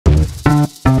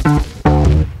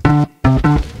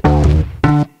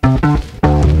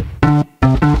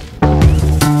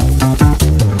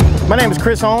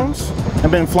Chris Holmes.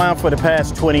 I've been flying for the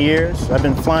past 20 years. I've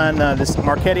been flying this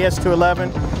Marchetti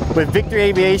S.211 with Victory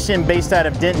Aviation based out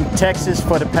of Denton, Texas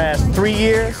for the past 3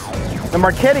 years. The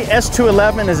Marchetti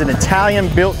S.211 is an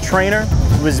Italian-built trainer.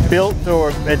 It was built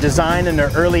or designed in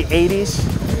the early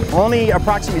 80s. Only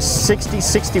approximately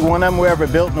 61 of them were ever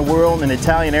built in the world, and the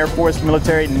Italian Air Force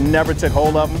military never took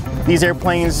hold of them. These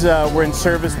airplanes were in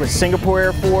service with Singapore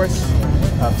Air Force,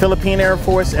 Philippine Air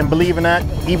Force, and believe it or not,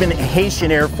 even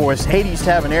Haitian Air Force. Haiti used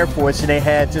to have an Air Force, and they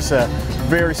had just a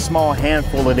very small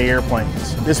handful of the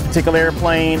airplanes. This particular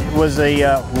airplane was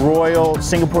a Royal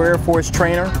Singapore Air Force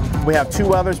trainer. We have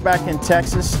 2 others back in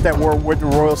Texas that were with the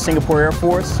Royal Singapore Air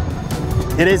Force.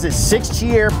 It is a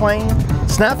 6G airplane.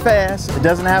 It's not fast. It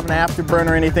doesn't have an afterburner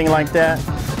or anything like that,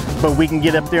 but we can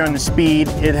get up there on the speed.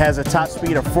 It has a top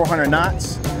speed of 400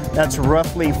 knots. That's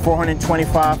roughly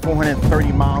 425,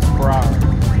 430 miles per hour.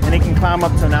 And it can climb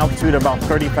up to an altitude of about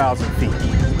 30,000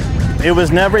 feet. It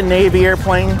was never a Navy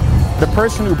airplane. The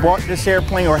person who bought this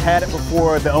airplane or had it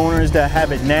before the owners that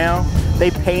have it now,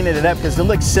 they painted it up because it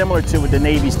looks similar to the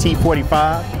Navy's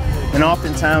T-45. And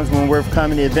oftentimes when we're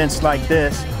coming to events like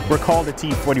this, we're called the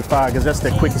T-45 because that's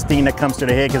the quickest thing that comes to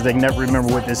their head because they never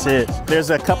remember what this is.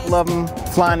 There's a couple of them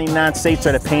flying in the United States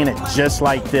that are painted just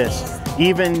like this.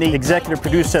 Even the executive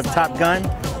producer of Top Gun,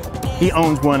 he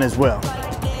owns one as well.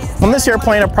 On this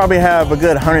airplane, I probably have a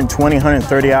good 120,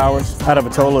 130 hours out of a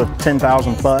total of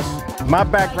 10,000 plus. My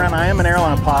background, I am an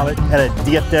airline pilot at a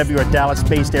DFW or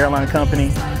Dallas-based airline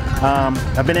company.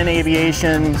 I've been in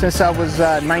aviation since I was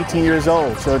 19 years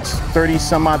old, so it's 30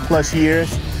 some odd plus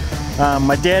years.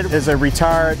 My dad is a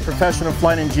retired professional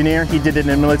flight engineer. He did it in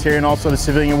the military and also the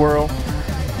civilian world.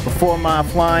 Before my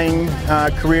flying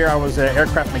career, I was an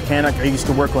aircraft mechanic. I used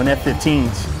to work on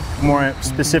F-15s, more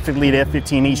specifically the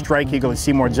F-15E Strike Eagle at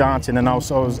Seymour Johnson, and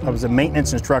also I was a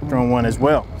maintenance instructor on one as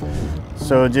well.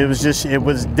 So it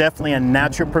was definitely a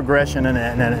natural progression and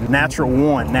a natural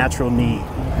want, natural need.